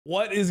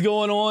What is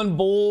going on,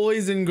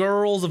 boys and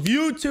girls of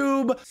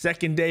YouTube?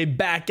 Second day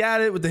back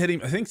at it with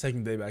the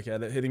second day back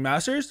at it, hitting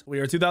Masters. We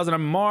are 2000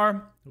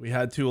 MMR. We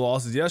had 2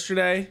 losses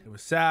yesterday. It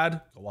was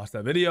sad. Go watch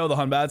that video. The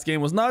Hun Bats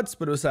game was nuts,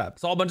 but it was sad.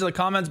 Saw a bunch of the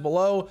comments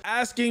below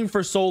asking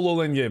for solo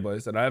lane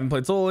gameplays, and I haven't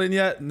played solo lane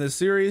yet in this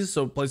series,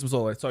 so play some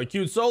solo lane. So I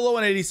queued solo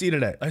and ADC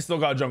today. I still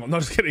got jungle. No,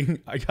 just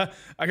kidding. I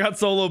got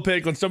solo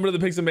pick. Let's jump into the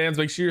picks and bans.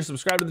 Make sure you're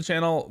subscribed to the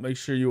channel. Make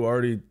sure you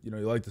already, you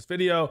like this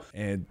video,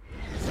 and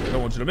I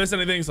don't want you to miss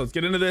anything. So let's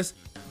get into this.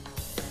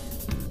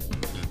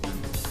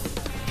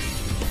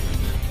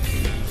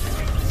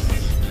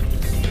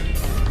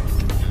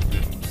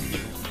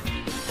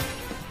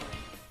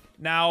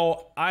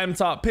 Now, I am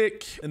top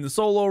pick in the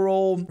solo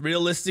role.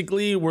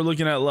 Realistically, we're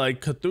looking at like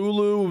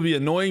Cthulhu would be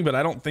annoying, but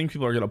I don't think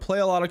people are going to play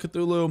a lot of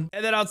Cthulhu.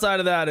 And then outside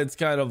of that, it's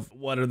kind of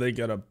what are they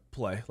going to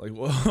play? Like,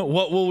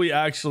 what will we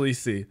actually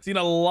see? Seen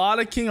a lot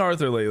of King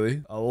Arthur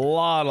lately. A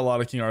lot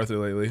of King Arthur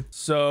lately.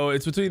 So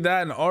it's between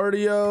that and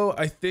Artio.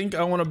 I think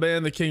I want to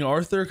ban the King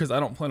Arthur because I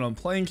don't plan on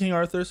playing King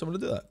Arthur, so I'm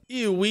going to do that.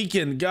 Ew,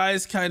 weekend.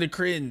 Guys kind of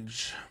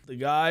cringe. The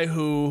guy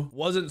who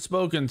wasn't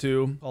spoken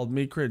to called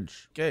me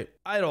cringe. Okay,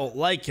 I don't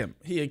like him.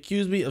 He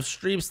accused me of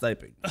stream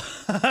sniping.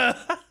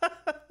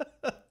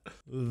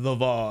 The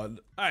VOD.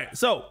 All right,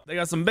 so they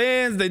got some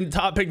bans. They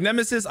top pick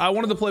Nemesis. I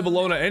wanted to play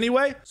Bellona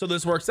anyway, so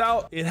this works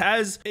out. It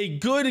has a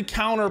good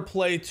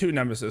counterplay to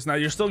Nemesis. Now,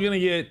 you're still gonna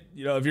get,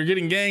 if you're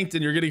getting ganked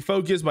and you're getting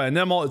focused by a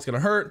Nemalt, it's gonna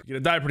hurt. You're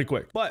gonna die pretty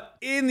quick. But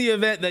in the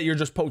event that you're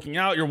just poking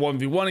out, you're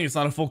 1v1ing, it's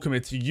not a full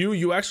commit to you,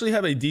 you actually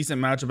have a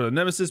decent matchup of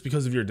Nemesis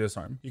because of your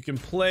disarm. You can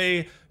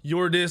play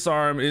your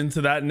disarm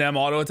into that Nem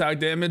auto attack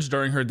damage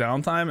during her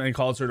downtime and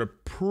cause her to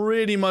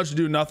pretty much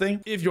do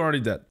nothing if you're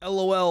already dead.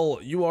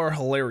 LOL, you are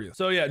hilarious.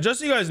 So yeah, just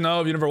so you guys know,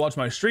 if you never watched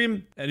my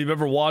stream and you've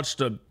ever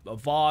watched a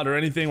VOD or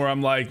anything where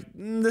I'm like,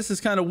 this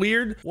is kind of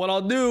weird, what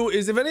I'll do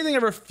is if anything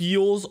ever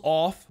feels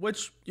off,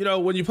 which,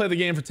 when you play the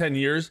game for 10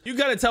 years, you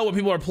got to tell when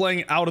people are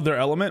playing out of their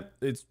element.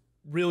 It's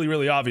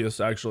really obvious,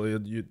 actually.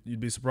 You'd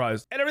be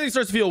surprised. And everything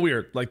starts to feel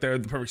weird. Like they're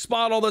in the perfect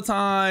spot all the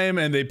time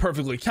and they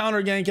perfectly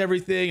counter gank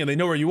everything and they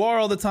know where you are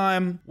all the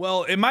time.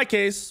 Well, in my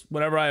case,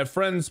 whenever I have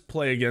friends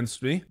play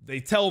against me, they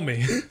tell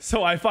me.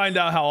 So I find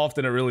out how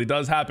often it really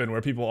does happen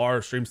where people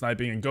are stream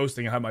sniping and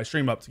ghosting and have my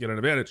stream up to get an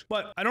advantage.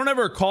 But I don't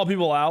ever call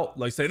people out,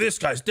 like say, this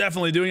guy's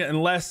definitely doing it,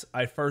 unless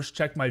I first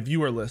check my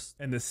viewer list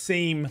and the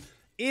same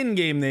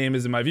in-game name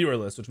is in my viewer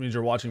list, which means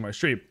you're watching my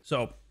stream.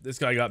 So this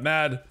guy got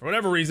mad for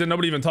whatever reason.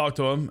 Nobody even talked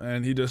to him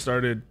and he just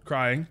started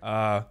crying.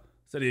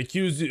 Said he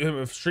accused him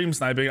of stream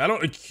sniping. I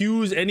don't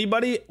accuse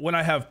anybody. When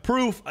I have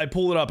proof, I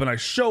pull it up and I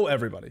show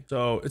everybody.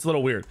 So it's a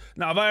little weird.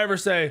 Now, if I ever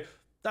say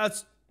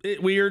that's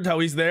weird how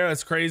he's there,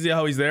 that's crazy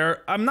how he's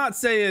there, I'm not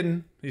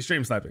saying he's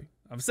stream sniping.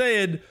 I'm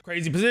saying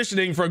crazy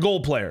positioning for a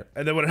gold player.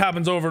 And then when it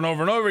happens over and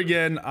over and over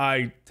again,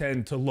 I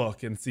tend to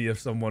look and see if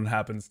someone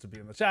happens to be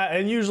in the chat.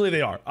 And usually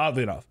they are,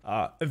 oddly enough.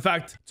 In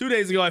fact, 2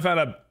 days ago, I found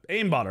a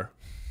aimbotter,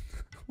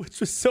 which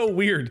was so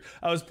weird.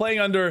 I was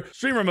playing under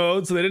streamer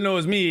mode, so they didn't know it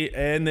was me,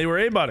 and they were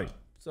aimbotting.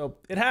 So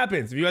it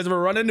happens. If you guys ever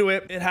run into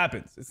it, it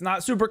happens. It's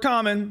not super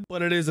common,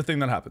 but it is a thing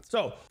that happens.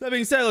 So that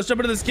being said, let's jump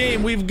into this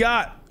game. We've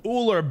got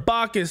Ullr,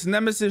 Bacchus,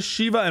 Nemesis,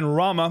 Shiva, and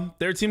Rama.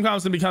 Their team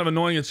comp's gonna be kind of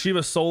annoying. It's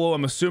Shiva solo.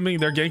 I'm assuming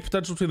their gank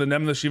potential between the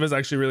Nem and the Shiva is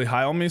actually really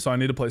high on me, so I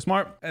need to play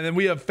smart. And then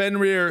we have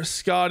Fenrir,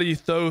 Scotty,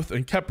 Thoth,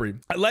 and Kepri.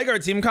 I like our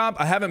team comp.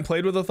 I haven't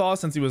played with a Thoth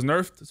since he was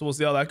nerfed, so we'll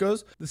see how that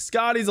goes. The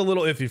Scotty's a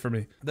little iffy for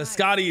me. The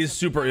Scotty is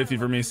super iffy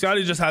for me.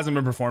 Scotty just hasn't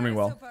been performing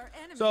well.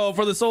 So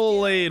for the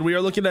solo lane, we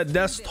are looking at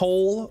Death's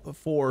Toll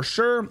for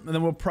sure. And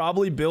then we'll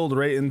probably build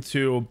right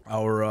into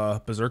our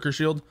Berserker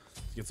shield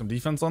to get some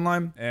defense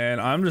online. And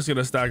I'm just going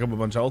to stack up a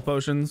bunch of health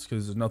potions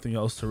because there's nothing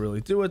else to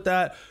really do with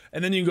that.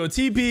 And then you can go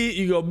TP,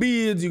 you go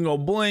beads, you can go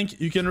blink.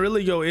 You can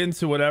really go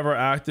into whatever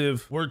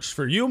active works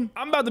for you.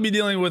 I'm about to be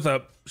dealing with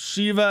a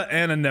Shiva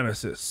and a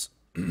Nemesis.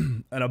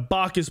 And a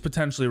Bacchus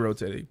potentially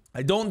rotating.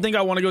 I don't think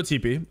I want to go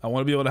TP. I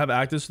want to be able to have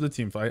actives for the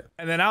team fight.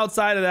 And then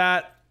outside of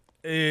that,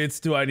 it's,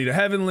 do I need a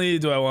heavenly?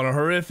 Do I want a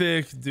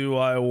horrific? Do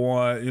I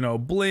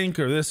want, blink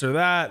or this or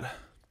that?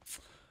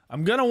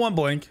 I'm gonna want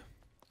blink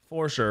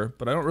for sure,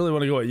 but I don't really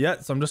want to go it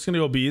yet. So I'm just gonna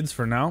go beads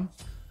for now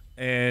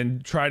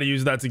and try to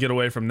use that to get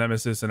away from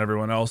Nemesis and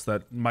everyone else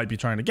that might be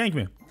trying to gank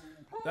me.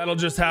 That'll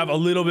just have a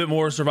little bit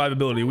more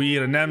survivability. We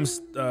eat a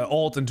Nem's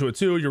ult into a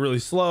 2. You're really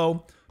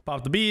slow.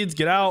 Pop the beads,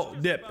 get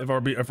out, dip if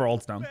our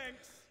ult's down.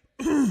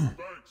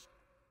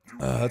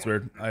 That's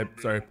weird.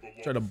 Sorry.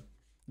 Try to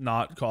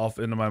not cough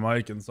into my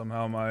mic and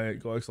somehow my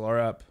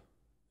GoXLR app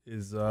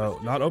is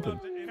not open.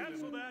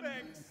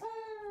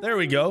 There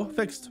we go.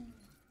 Fixed.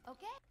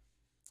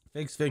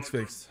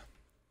 Fixed.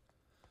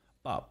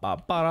 All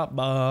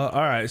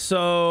right,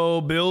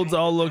 so builds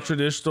all look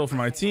traditional for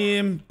my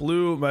team.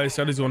 Blue, my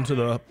Scotty's going to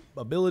the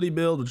ability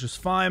build, which is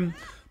fine.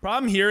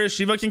 Problem here is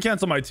Shiva can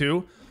cancel my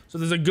 2. So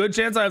there's a good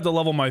chance I have to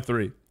level my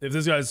 3 if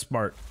this guy's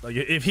smart. Like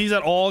if he's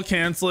at all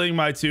canceling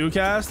my 2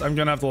 cast, I'm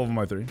gonna have to level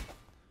my 3.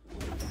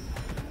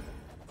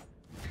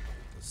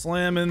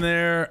 Slam in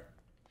there.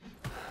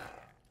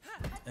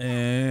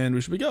 And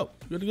we should be good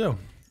to go.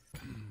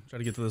 Try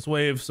to get to this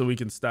wave so we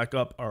can stack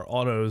up our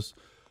autos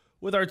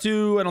with our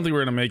 2. I don't think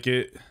we're gonna make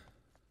it.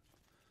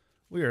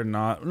 We are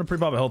not. I'm gonna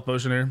pre-pop a health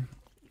potion here.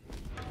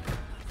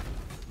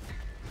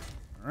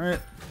 All right,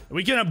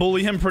 we can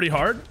bully him pretty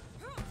hard.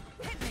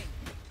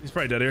 He's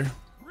probably dead here.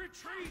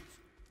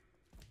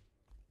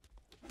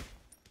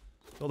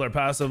 Build our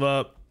passive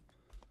up.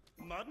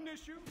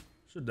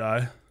 Should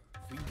die.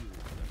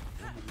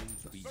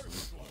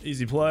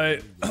 Easy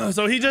play.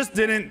 So he just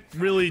didn't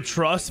really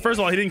trust. First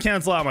of all, he didn't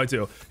cancel out my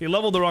 2. He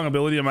leveled the wrong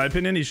ability, in my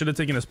opinion. He should have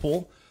taken his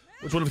pull,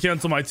 which would have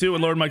canceled my 2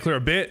 and lowered my clear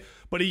a bit.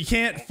 But he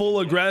can't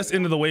full aggress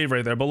into the wave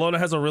right there. Bologna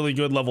has a really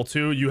good level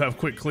 2. You have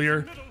quick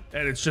clear,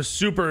 and it's just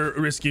super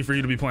risky for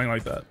you to be playing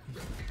like that.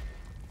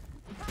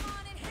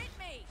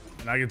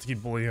 And I get to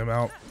keep bullying him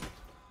out,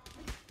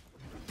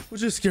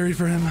 which is scary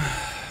for him.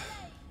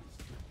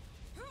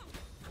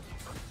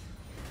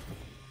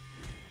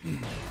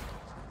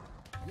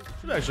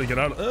 Should actually get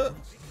out of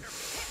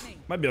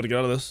might be able to get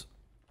out of this.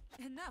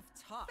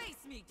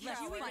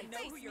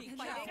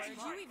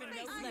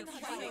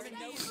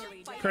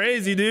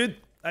 Crazy, dude.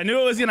 I knew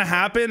it was gonna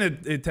happen.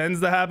 It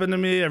tends to happen to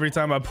me every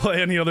time I play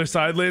any other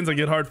side lanes. I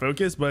get hard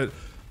focused, but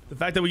the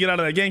fact that we get out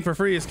of that gank for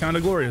free is kind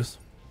of glorious.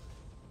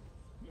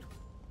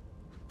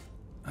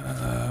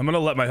 I'm gonna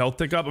let my health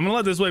tick up. I'm gonna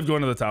let this wave go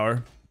into the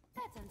tower.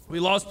 We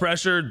lost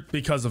pressure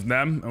because of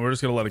them, and we're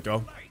just gonna let it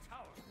go.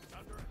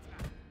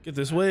 Get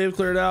this wave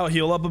cleared out,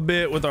 heal up a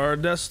bit with our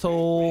death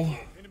toll.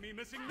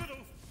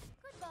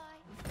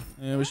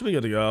 Yeah, we should be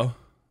good to go.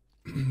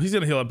 He's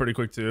gonna heal up pretty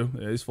quick too.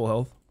 Yeah, he's full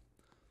health.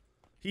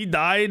 He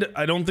died.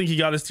 I don't think he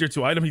got his tier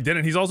 2 item. He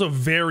didn't. He's also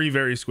very,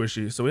 very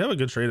squishy. So we have a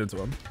good trade into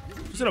him.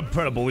 Just gonna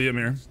try to bully him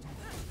here.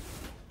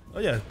 Oh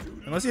yeah,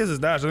 unless he has his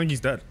dash, I think he's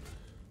dead.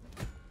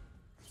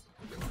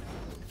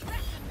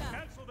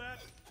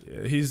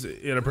 Yeah, he's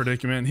in a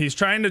predicament. He's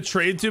trying to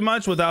trade too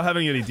much without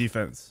having any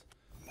defense,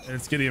 and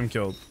it's getting him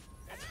killed.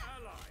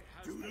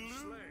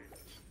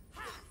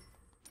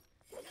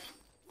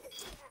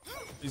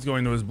 He's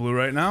going to his blue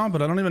right now,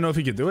 but I don't even know if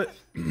he could do it.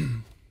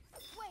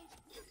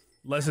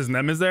 Unless his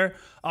Nem is there.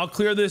 I'll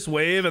clear this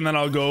wave and then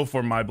I'll go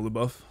for my blue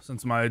buff,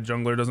 since my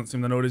jungler doesn't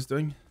seem to know what he's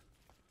doing.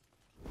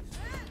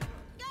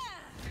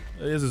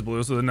 He is his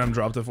blue, so the Nem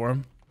dropped it for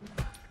him.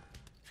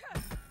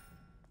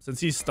 Since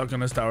he's stuck on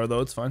his tower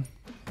though, it's fine.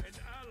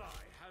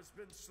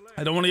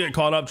 I don't want to get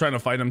caught up trying to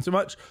fight him too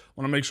much. I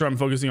want to make sure I'm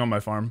focusing on my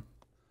farm.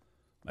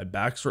 My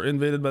backs were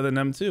invaded by the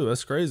Nem too.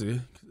 That's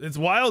crazy. It's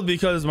wild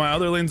because my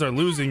other lanes are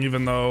losing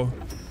even though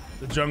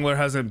the jungler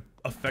hasn't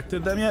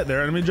affected them yet.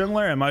 Their enemy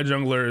jungler, and my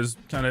jungler is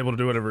kind of able to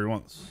do whatever he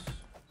wants.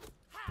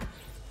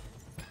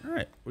 All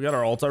right, we got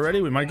our ult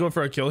already. We might go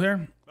for a kill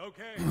here.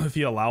 Okay. If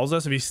he allows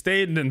us. If he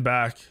stayed and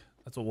back,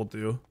 that's what we'll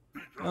do.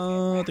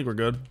 I think we're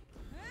good.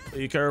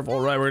 Be careful.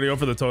 All right, we're gonna go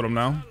for the totem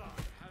now.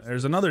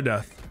 There's another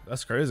death.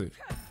 That's crazy.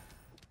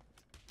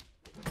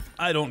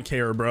 I don't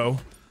care, bro.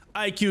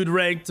 I queued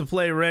ranked to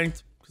play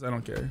ranked because I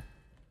don't care.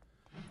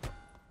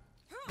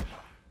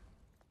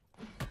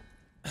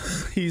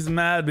 He's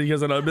mad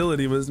because an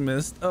ability was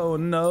missed. Oh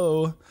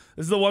no.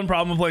 This is the one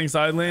problem with playing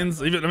side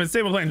lanes. Even, I mean,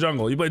 same with playing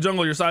jungle. You play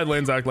jungle, your side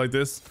lanes act like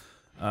this.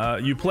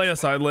 You play a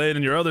side lane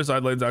and your other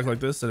side lanes act like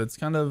this, and it's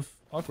kind of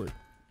awkward.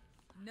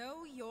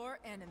 Know your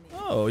enemy.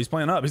 Oh, he's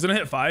playing up. He's gonna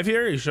hit 5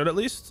 here. He should at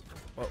least.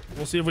 Well,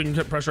 we'll see if we can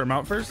pressure him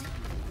out first.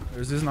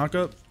 There's his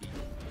knockup.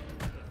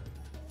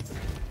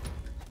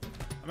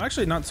 I'm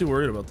actually not too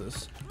worried about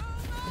this.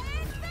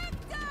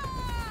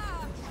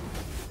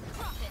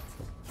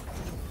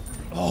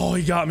 Oh,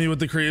 he got me with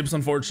the creeps.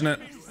 Unfortunate.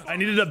 I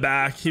needed a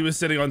back. He was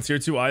sitting on tier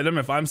 2 item.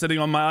 If I'm sitting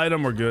on my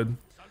item, we're good.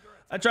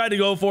 I tried to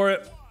go for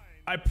it.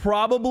 I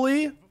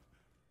probably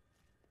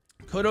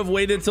could have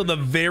waited till the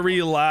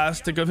very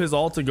last tick of his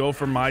ult to go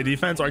for my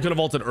defense, or I could have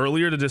ulted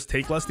earlier to just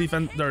take less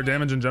defense or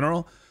damage in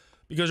general,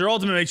 because your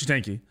ultimate makes you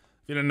tanky.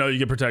 If you didn't know, you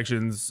get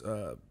protections,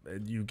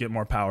 and you get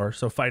more power.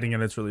 So fighting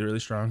it, it's really, really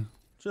strong.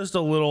 Just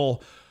a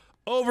little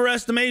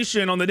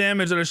overestimation on the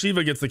damage that a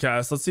Shiva gets to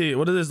cast. Let's see,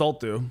 what did his ult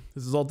do?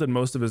 His ult did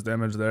most of his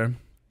damage there.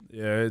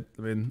 Yeah,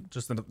 I mean,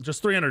 just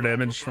 300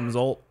 damage from his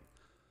ult.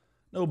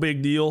 No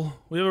big deal.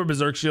 We have a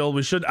Berserk Shield.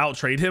 We should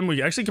out-trade him.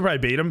 We actually could probably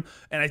bait him.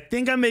 And I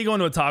think I may go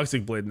into a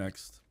Toxic Blade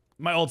next.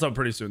 My ult's up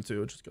pretty soon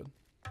too, which is good.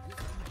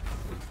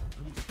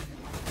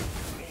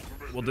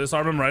 We'll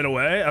disarm him right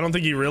away. I don't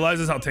think he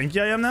realizes how tanky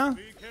I am now.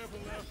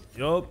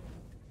 Yup.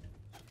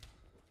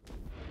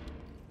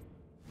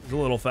 He's a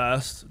little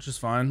fast, which is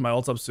fine. My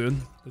ult's up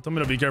soon. They told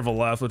me to be careful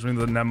left, which means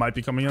the Nem might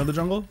be coming out of the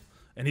jungle.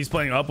 And he's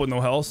playing up with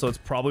no health, so it's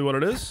probably what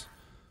it is.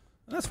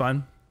 And that's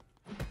fine.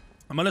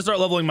 I'm gonna start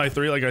leveling my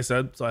 3, like I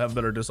said, so I have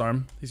better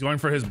disarm. He's going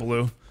for his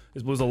blue.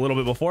 His blue's a little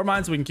bit before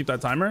mine, so we can keep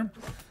that timer.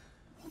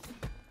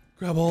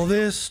 Grab all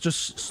this,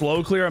 just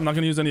slow clear. I'm not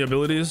gonna use any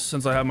abilities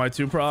since I have my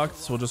 2 procs,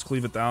 so we'll just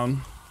cleave it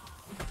down.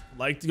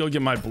 Like to go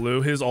get my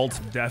blue. His ult's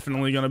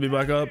definitely gonna be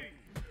back up.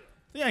 I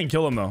think I can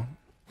kill him though,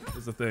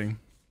 is the thing.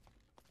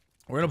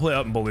 We're gonna play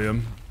up and bully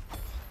him.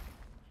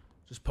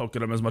 Just poke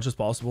at him as much as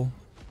possible.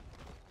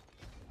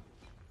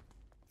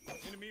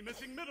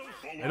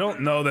 I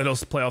don't know that he'll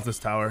play off this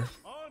tower.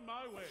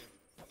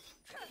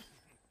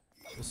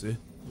 We'll see.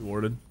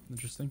 Rewarded.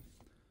 Interesting.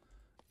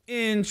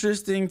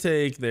 Interesting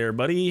take there,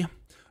 buddy.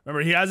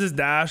 Remember, he has his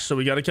dash, so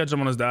we got to catch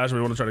him on his dash. And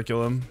we want to try to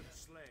kill him.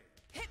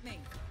 Hit me.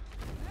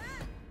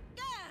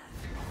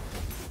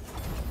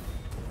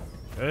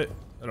 Okay.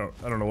 I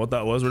don't know what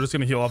that was. We're just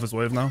gonna heal off his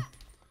wave now.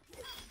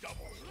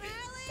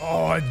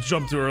 Oh, I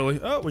jumped too early.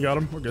 Oh, we got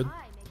him. We're good.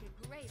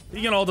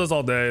 He can ult us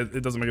all day.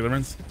 It doesn't make a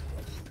difference.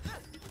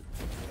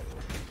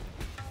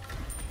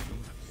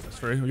 That's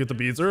free. We get the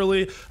beads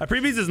early. I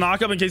pre-beats his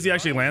knockup in case he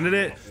actually landed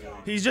it.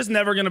 He's just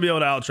never gonna be able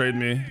to out-trade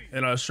me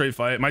in a straight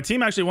fight. My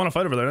team actually won a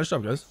fight over there. Nice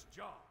job, guys.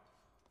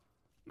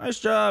 Nice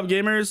job,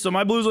 gamers. So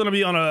my blue's gonna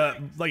be on a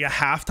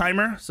half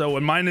timer. So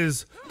when mine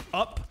is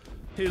up,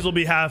 his will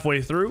be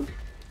halfway through.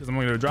 Because I'm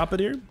gonna drop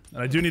it here.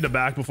 And I do need to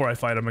back before I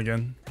fight him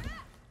again.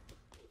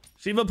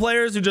 Shiva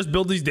players who just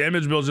build these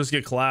damage builds just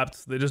get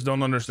clapped. They just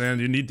don't understand.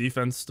 You need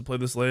defense to play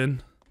this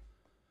lane.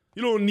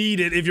 You don't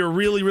need it. If you're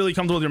really, really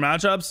comfortable with your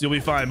matchups, you'll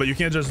be fine. But you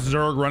can't just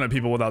zerg run at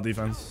people without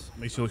defense.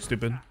 Makes you look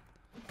stupid.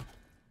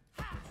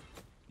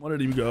 Where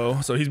did he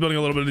go? So he's building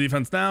a little bit of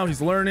defense now. He's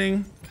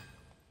learning.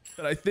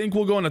 But I think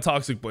we'll go into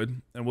Toxic Blade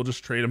and we'll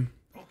just trade him.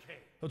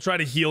 He'll try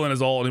to heal in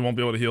his ult and he won't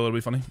be able to heal. It'll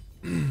be funny.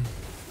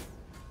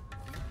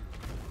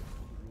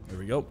 There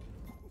we go.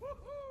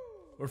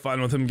 We're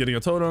fine with him getting a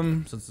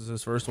totem since this is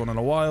his first one in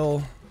a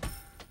while.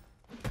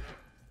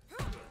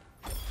 Yeah,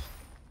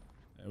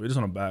 we just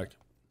want to back.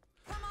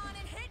 Come on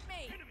and hit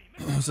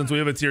me. Since we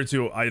have a tier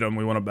 2 item,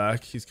 we want to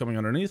back. He's coming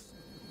underneath.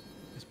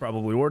 He's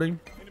probably warding.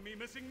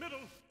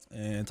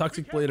 And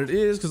Toxic Blade it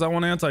is because I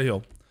want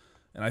anti-heal.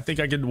 And I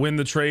think I could win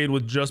the trade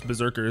with just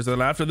Berserkers.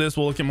 And then after this,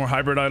 we'll look at more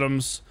hybrid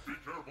items.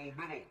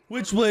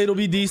 Witchblade will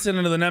be decent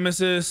into the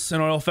Nemesis,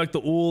 and it'll affect the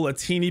Ul a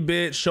teeny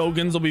bit.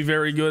 Shoguns will be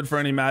very good for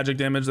any magic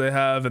damage they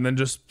have, and then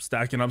just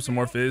stacking up some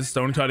more Fizz.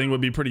 Stone Cutting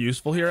would be pretty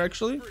useful here,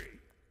 actually.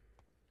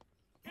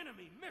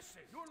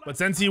 But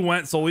since he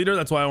went Soul Eater,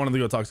 that's why I wanted to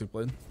go Toxic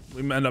Blade.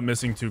 We end up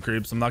missing 2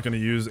 creeps. I'm not going to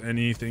use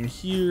anything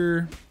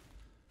here.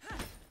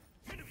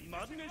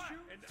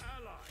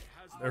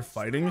 They're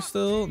fighting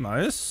still.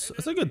 Nice.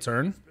 That's a good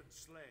turn.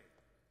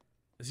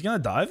 Is he going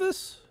to dive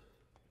this?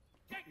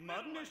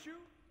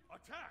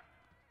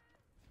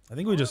 I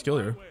think we just kill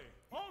her.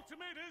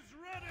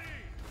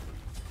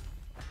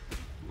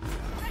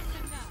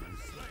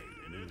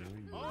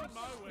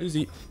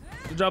 Easy.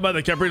 Good job by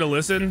the Kepri to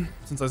listen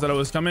since I said it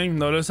was coming.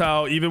 Notice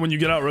how even when you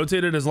get out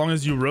rotated, as long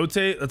as you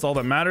rotate, that's all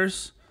that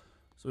matters.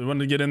 So we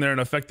wanted to get in there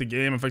and affect the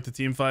game, affect the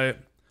team fight.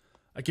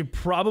 I could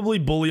probably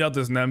bully out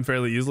this Nem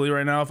fairly easily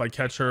right now if I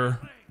catch her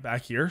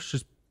back here.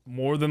 She's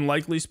more than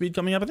likely speed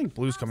coming up. I think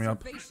blue's coming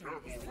up.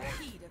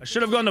 I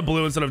should have gone to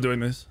blue instead of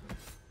doing this.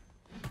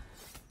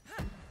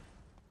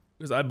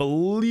 Because I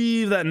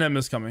believe that Nem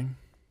is coming.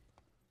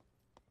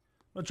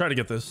 I'm gonna try to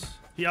get this.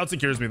 He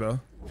out-secures me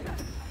though.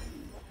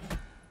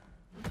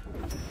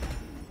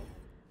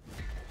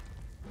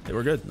 Okay,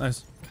 we're good.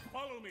 Nice.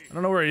 I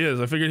don't know where he is.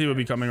 I figured he would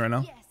be coming right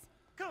now.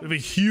 We have a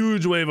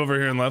huge wave over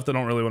here in left. I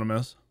don't really want to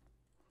miss.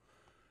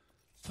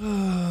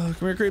 Come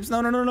here, creeps.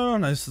 No.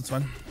 Nice. That's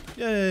fine.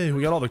 Yay.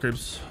 We got all the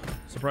creeps.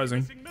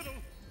 Surprising.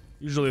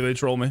 Usually they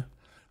troll me.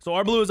 So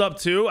our blue is up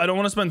too. I don't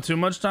want to spend too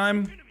much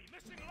time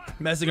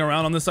messing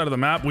around on this side of the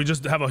map. We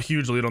just have a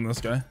huge lead on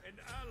this guy.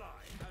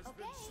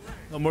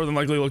 They'll more than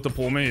likely look to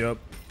pull me. Yep.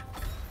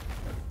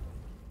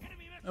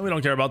 And we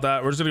don't care about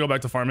that. We're just going to go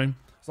back to farming.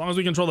 As long as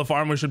we control the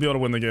farm, we should be able to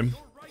win the game.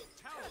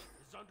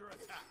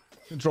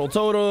 Control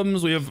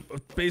totems. We have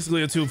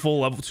basically a two full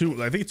level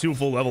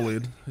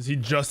lead. Because he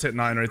just hit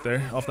 9 right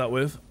there off that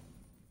wave.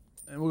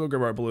 And we'll go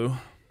grab our blue.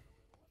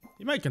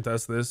 He might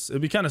contest this.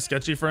 It'd be kind of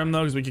sketchy for him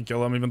though, because we could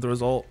kill him even through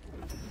his ult.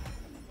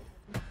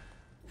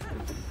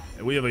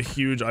 And we have a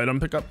huge item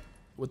pickup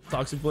with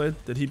Toxic Blade.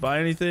 Did he buy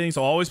anything?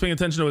 So always paying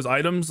attention to his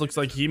items. Looks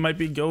like he might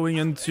be going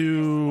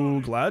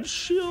into Glad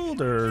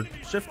Shield or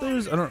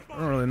Shifters. I don't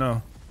really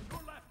know.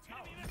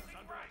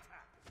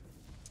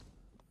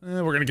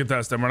 We're gonna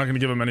contest him. We're not gonna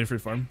give him any free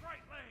farm.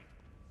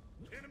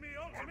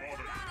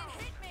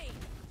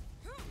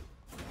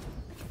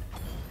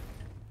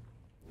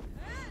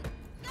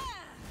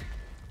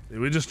 Dude,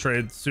 we just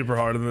trade super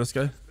hard on this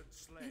guy.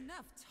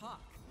 Enough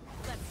talk.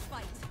 Let's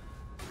fight.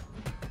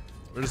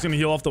 We're just gonna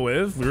heal off the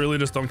wave. We really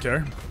just don't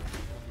care.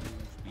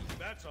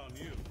 That's on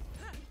you.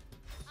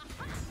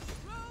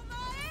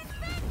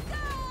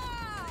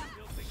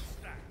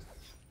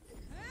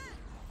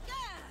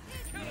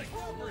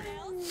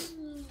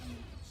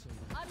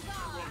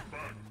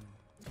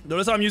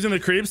 Notice how I'm using the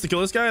creeps to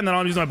kill this guy, and then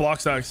I'm using my block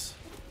stacks.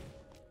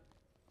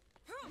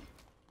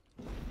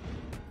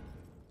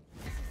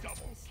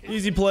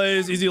 Easy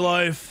plays, easy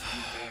life.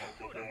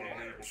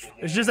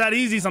 It's just that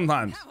easy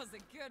sometimes.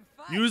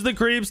 Use the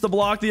creeps to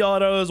block the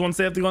autos once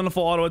they have to go into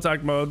full auto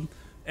attack mode.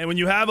 And when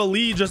you have a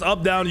lead just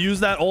up, down, use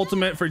that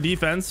ultimate for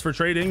defense, for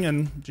trading,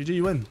 and GG,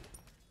 you win.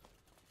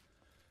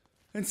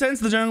 And since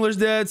the jungler's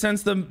dead,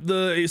 since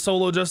the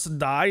solo just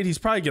died, he's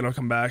probably gonna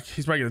come back.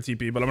 He's probably gonna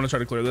TP, but I'm gonna try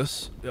to clear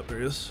this. Yep, there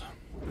he is.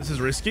 This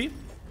is risky,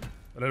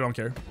 but I don't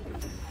care.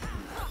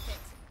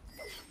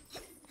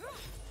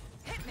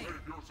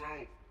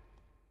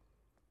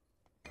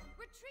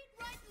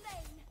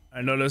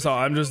 I notice how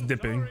I'm just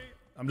dipping.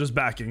 I'm just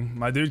backing.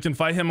 My dude can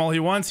fight him all he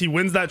wants. He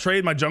wins that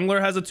trade. My jungler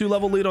has a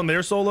 2-level lead on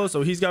their solo,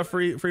 so he's got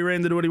free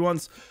reign to do what he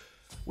wants.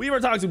 We have our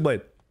Toxic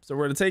Blade. So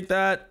we're going to take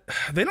that.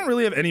 They don't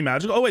really have any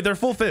magical. Oh, wait, they're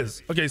full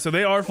fizz. Okay, so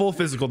they are full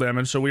physical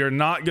damage. So we are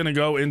not going to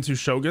go into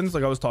Shoguns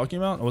like I was talking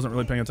about. I wasn't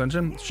really paying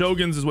attention.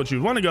 Shoguns is what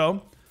you'd want to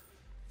go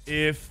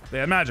if they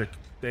had magic.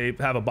 They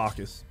have a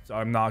Bacchus. So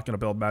I'm not going to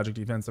build magic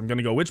defense. I'm going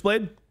to go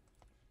Witchblade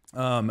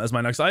as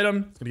my next item.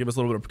 It's going to give us a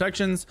little bit of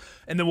protections.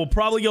 And then we'll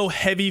probably go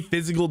heavy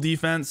physical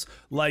defense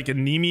like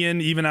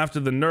Anemian, even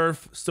after the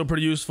nerf. Still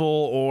pretty useful.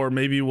 Or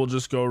maybe we'll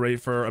just go right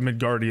for a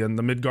Midgardian.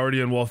 The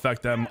Midgardian will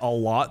affect them a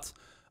lot.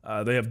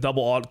 They have 3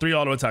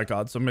 auto attack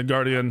odds. So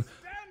Midgardian,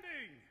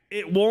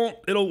 it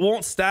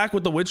won't stack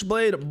with the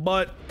Witchblade,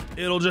 but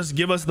it'll just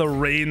give us the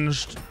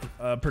ranged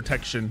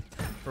protection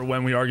for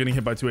when we are getting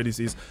hit by 2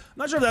 ADCs. I'm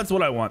not sure if that's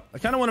what I want. I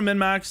kind of want to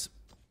min-max,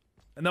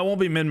 and that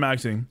won't be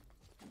min-maxing.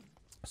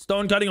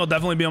 Stone cutting will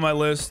definitely be on my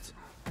list.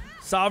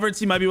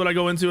 Sovereignty might be what I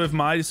go into if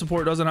my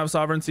support doesn't have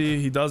sovereignty.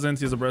 He doesn't.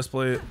 He has a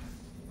breastplate.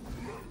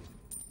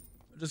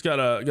 Just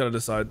gotta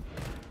decide.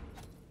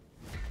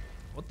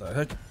 What the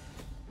heck?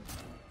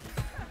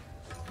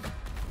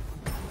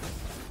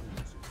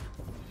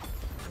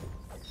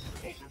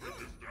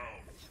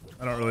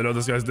 I don't really know what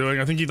this guy's doing.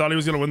 I think he thought he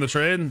was going to win the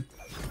trade.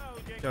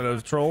 Kind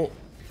of troll.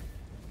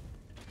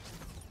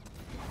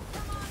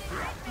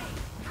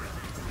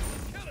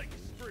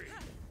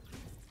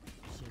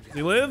 Does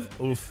he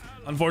live? Oof.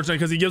 Unfortunate,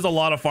 because he gives a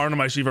lot of farm to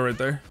my Shiva right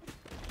there.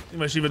 I think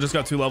my Shiva just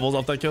got 2 levels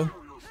off that kill.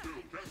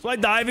 That's why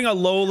diving a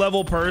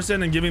low-level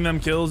person and giving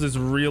them kills is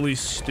really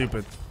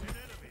stupid.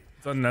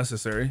 It's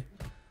unnecessary.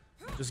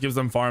 Just gives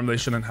them farm they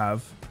shouldn't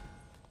have.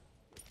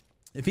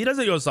 If he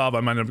doesn't go Sov,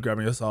 I might end up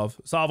grabbing a Sov.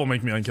 Sov will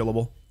make me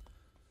unkillable.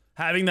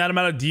 Having that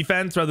amount of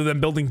defense rather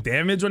than building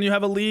damage when you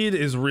have a lead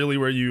is really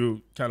where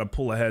you kind of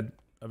pull ahead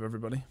of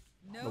everybody.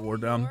 The ward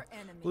down.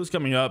 Blue's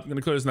coming up. I'm going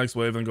to clear this next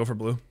wave and go for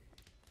blue.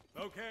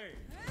 Okay.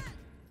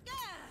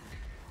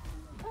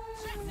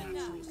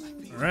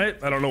 All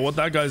right. I don't know what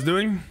that guy's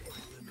doing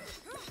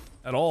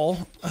at all.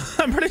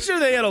 I'm pretty sure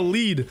they had a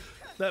lead.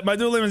 That my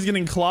dual lane is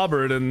getting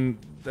clobbered and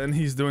then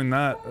he's doing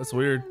that. That's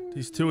weird.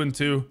 He's 2 and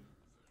 2.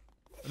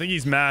 I think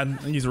he's mad.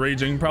 I think he's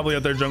raging. Probably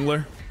at their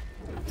jungler.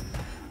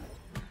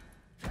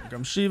 Here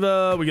comes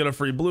Shiva. We get a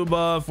free blue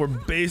buff. We're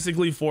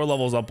basically 4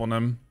 levels up on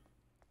him.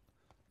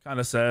 Kind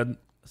of sad.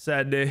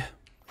 Sad day.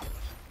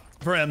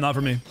 For him, not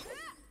for me.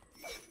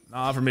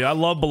 Not for me. I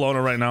love Bologna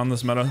right now in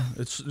this meta.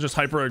 It's just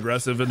hyper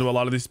aggressive into a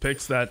lot of these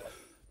picks that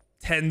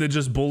tend to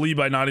just bully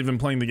by not even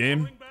playing the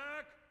game.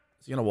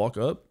 Is he gonna walk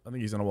up? I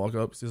think he's gonna walk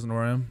up. He doesn't know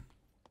where I am.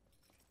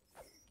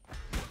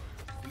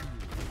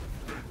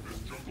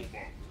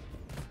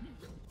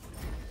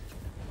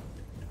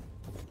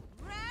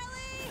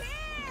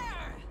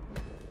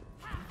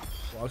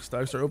 Block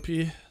stacks are OP.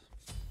 Just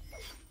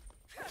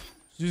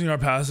using our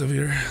passive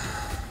here.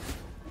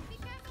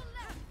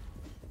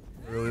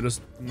 Really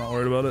just not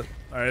worried about it.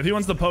 All right, if he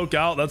wants to poke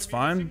out, that's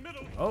fine.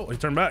 Oh, he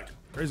turned back.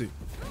 Crazy.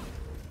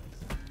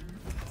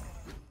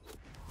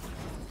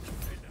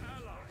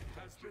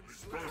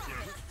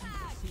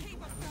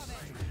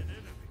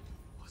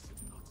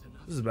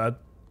 This is bad.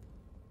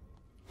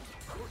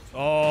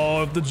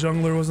 Oh, if the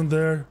jungler wasn't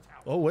there.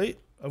 Oh, wait.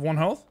 I have 1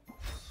 health.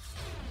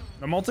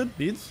 I'm ulted.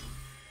 Beads.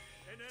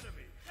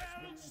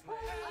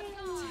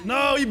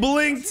 No, he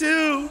blinked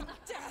too.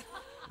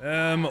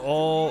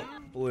 All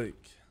blink.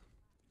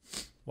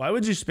 Why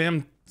would you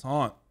spam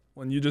taunt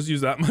when you just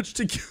use that much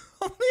to kill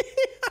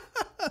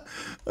me?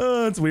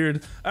 Oh, that's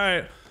weird. All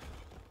right.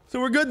 So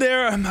we're good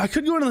there. I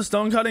could go into the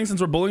stone cutting since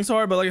we're bullying so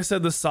hard, but like I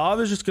said, the Sov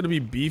is just going to be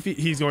beefy.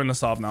 He's going to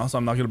Sov now, so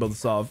I'm not going to build the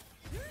Sov.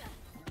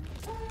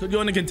 Could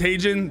go into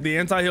Contagion. The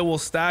anti-heal will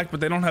stack, but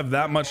they don't have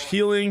that much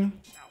healing.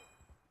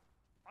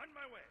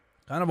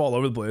 Kind of all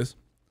over the place.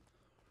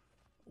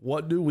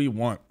 What do we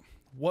want?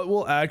 What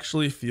will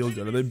actually feel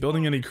good? Are they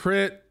building any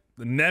crit?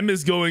 The Nem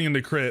is going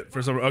into crit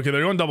for some. Okay,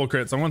 they're going double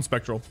crit, so I'm going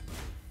Spectral.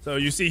 So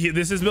you see,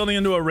 this is building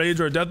into a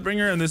Rage or a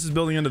Deathbringer, and this is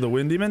building into the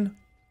Wind Demon.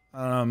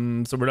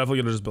 So we're definitely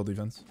gonna just build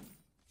defense.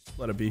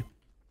 Let it be.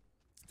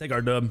 Take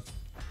our dub.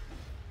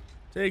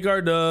 Take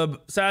our dub.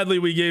 Sadly,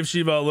 we gave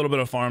Shiva a little bit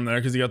of farm there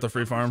because he got the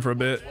free farm for a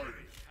bit.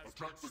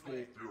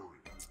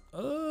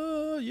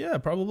 Yeah,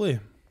 probably.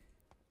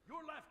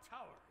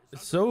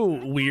 It's so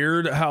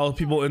weird how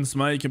people in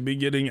Smite can be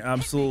getting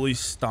absolutely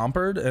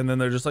stompered, and then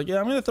they're just like,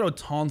 yeah, I'm gonna throw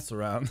taunts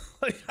around.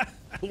 Like,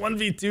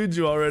 1v2'd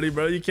you already,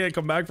 bro. You can't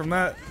come back from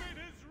that.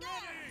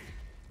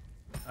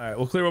 All right,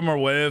 we'll clear one more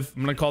wave.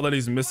 I'm gonna call that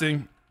he's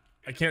missing.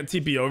 I can't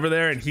TP over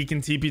there, and he can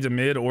TP to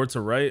mid or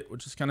to right,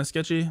 which is kind of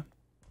sketchy.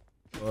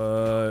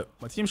 My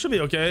team should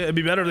be okay. It'd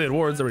be better if they had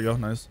wards. There we go.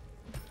 Nice.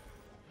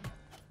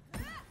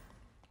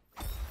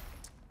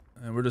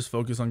 And we're just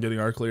focused on getting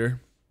our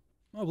clear.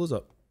 Oh, blue's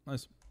up.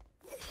 Nice.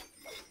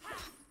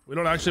 We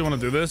don't actually want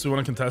to do this. We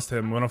want to contest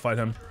him. We want to fight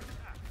him.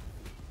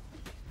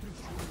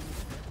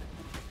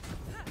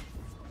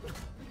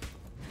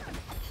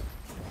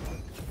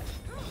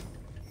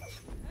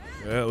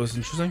 Yeah, it was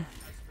interesting.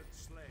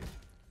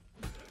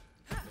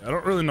 I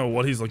don't really know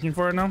what he's looking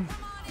for right now.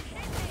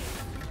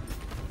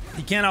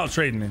 He can't out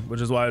trade me,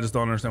 which is why I just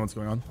don't understand what's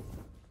going on.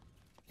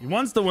 He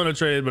wants to win a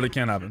trade, but it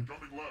can't happen.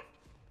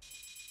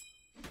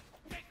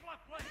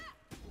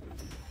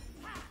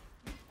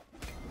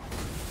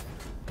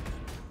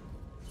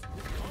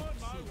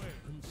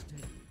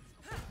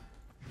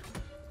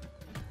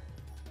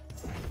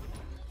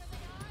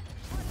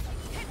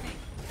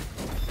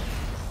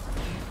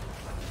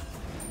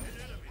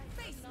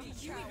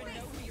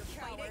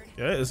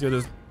 Okay, this guy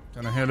just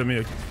kind of handed me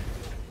a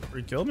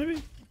free kill,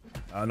 maybe?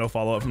 No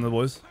follow-up from the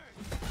boys.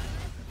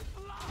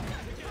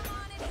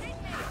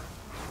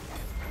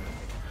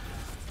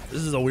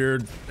 This is a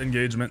weird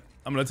engagement.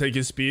 I'm gonna take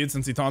his speed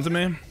since he taunted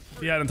me. If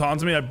he hadn't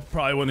taunted me, I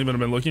probably wouldn't even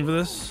have been looking for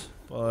this.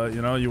 But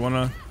you know, you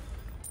wanna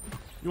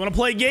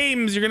play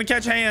games, you're gonna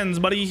catch hands,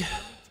 buddy.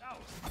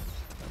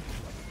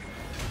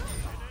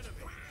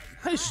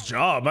 Nice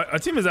job. My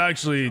team is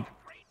actually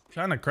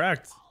kind of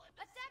cracked.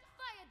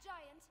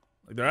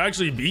 Like they're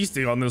actually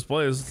beasting on this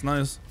place. It's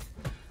nice.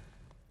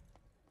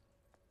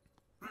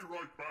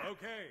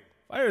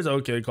 Fire's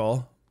okay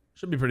call.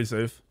 Should be pretty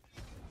safe. I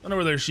don't know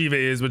where their Shiva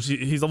is, but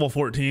he's level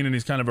 14 and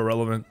he's kind of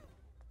irrelevant.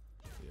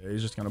 Yeah,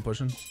 he's just kind of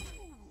pushing.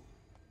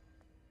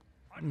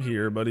 I'm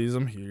here, buddies.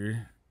 I'm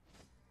here.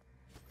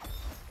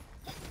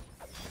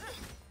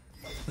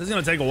 This is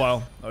gonna take a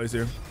while. Oh, he's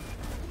here.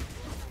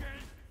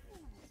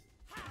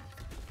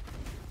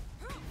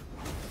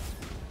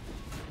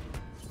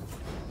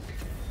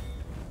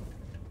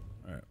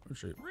 Alright,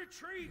 retreat.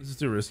 This is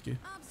too risky.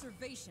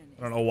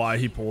 I don't know why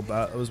he pulled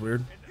that. That was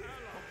weird.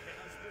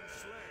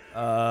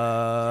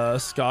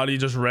 Scotty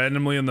just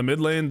randomly in the mid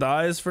lane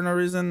dies for no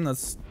reason.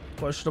 That's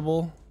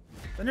questionable.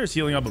 Fenrir's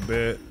healing up a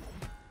bit.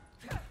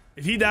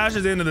 If he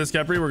dashes into this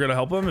Kepri, we're gonna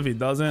help him. If he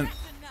doesn't,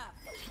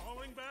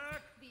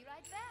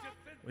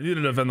 we need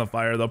to defend the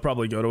fire. They'll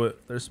probably go to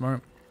it. They're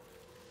smart.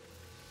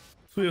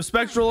 So we have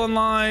Spectral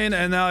online,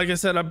 and now, like I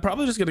said, I'm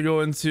probably just gonna go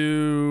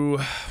into.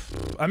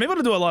 I'm able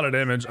to do a lot of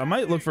damage. I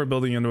might look for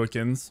building into a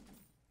Kins.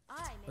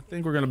 I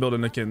think we're gonna build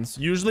into Kins.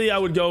 Usually I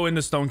would go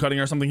into stone cutting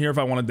or something here if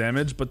I wanted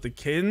damage, but the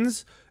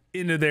Kins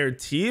into their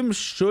team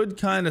should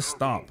kind of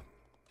stomp.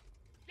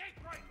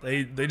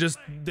 They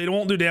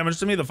won't do damage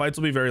to me. The fights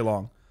will be very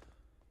long.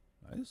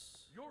 Nice.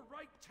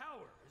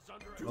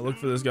 I'll look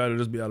for this guy to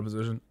just be out of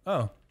position.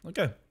 Oh,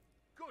 okay.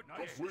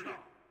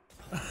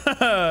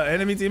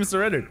 Enemy team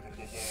surrendered.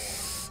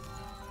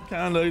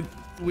 Kind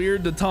of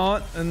weird to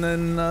taunt and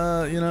then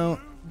you know,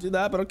 do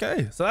that, but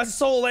okay. So that's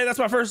solo lane. That's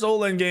my first solo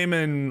lane game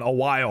in a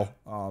while.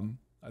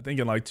 I think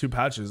in like 2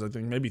 patches. I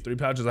think maybe 3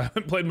 patches. I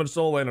haven't played much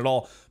solo lane at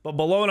all. But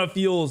Bologna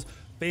feels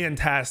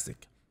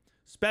fantastic,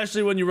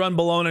 especially when you run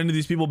Bologna into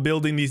these people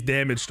building these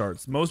damage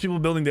starts. Most people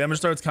building damage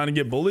starts kind of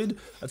get bullied.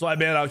 That's why I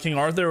banned out King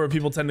Arthur, where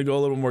people tend to go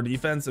a little more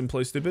defense and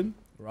play stupid.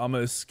 Rama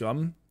is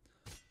scum.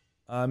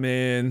 I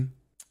mean,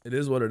 it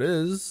is what it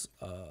is.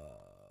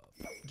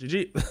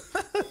 GG.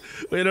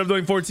 We ended up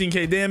doing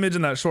 14k damage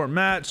in that short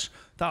match.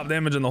 Top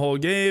damage in the whole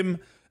game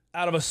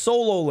out of a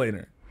solo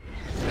laner.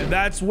 And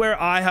that's where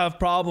I have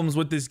problems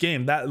with this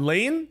game. That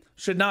lane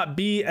should not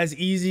be as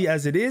easy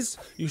as it is.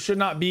 You should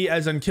not be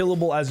as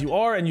unkillable as you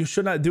are, and you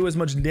should not do as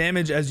much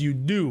damage as you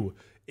do.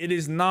 It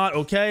is not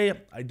okay.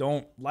 I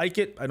don't like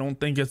it. I don't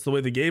think it's the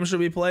way the game should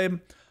be played.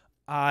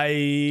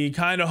 I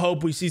kind of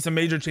hope we see some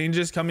major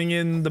changes coming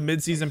in the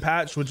mid-season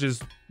patch, which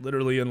is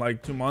literally in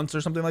like 2 months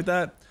or something like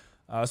that.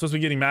 Supposed to be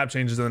getting map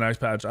changes in the next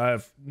patch. I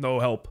have no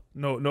help,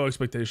 no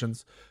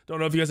expectations. Don't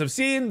know if you guys have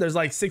seen, there's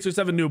like 6 or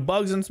 7 new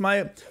bugs in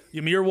Smite.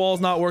 Ymir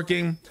wall's not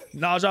working.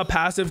 Naja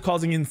passive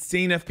causing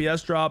insane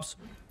FPS drops.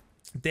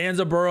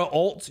 Danzabura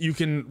ult, you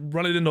can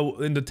run it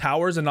into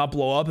towers and not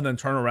blow up and then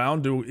turn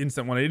around, do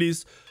instant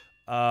 180s.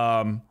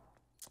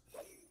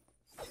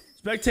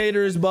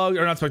 Spectator is bugged,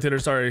 or not spectator,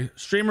 sorry.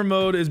 Streamer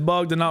mode is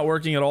bugged and not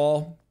working at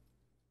all.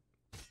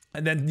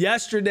 And then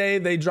yesterday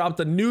they dropped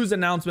a news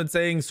announcement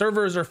saying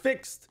servers are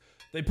fixed.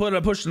 They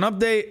pushed an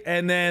update,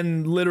 and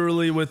then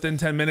literally within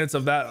 10 minutes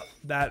of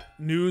that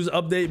news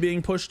update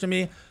being pushed to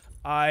me,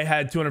 I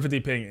had 250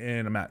 ping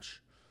in a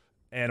match,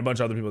 and a bunch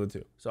of other people did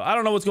too. So I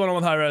don't know what's going on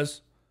with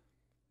Hi-Rez.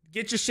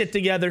 Get your shit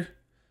together,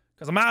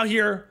 because I'm out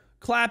here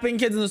clapping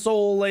kids in the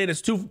soul lane.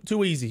 It's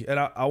too easy, and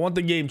I want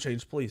the game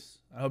changed, please.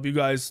 I hope you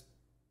guys,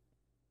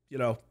 you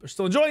know, are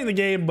still enjoying the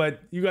game,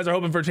 but you guys are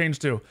hoping for a change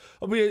too.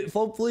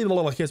 Hopefully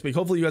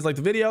you guys liked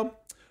the video.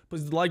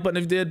 Please hit the like button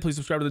if you did. Please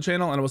subscribe to the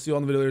channel, and I will see you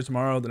on the video later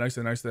tomorrow, the next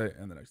day,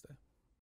 and the next day.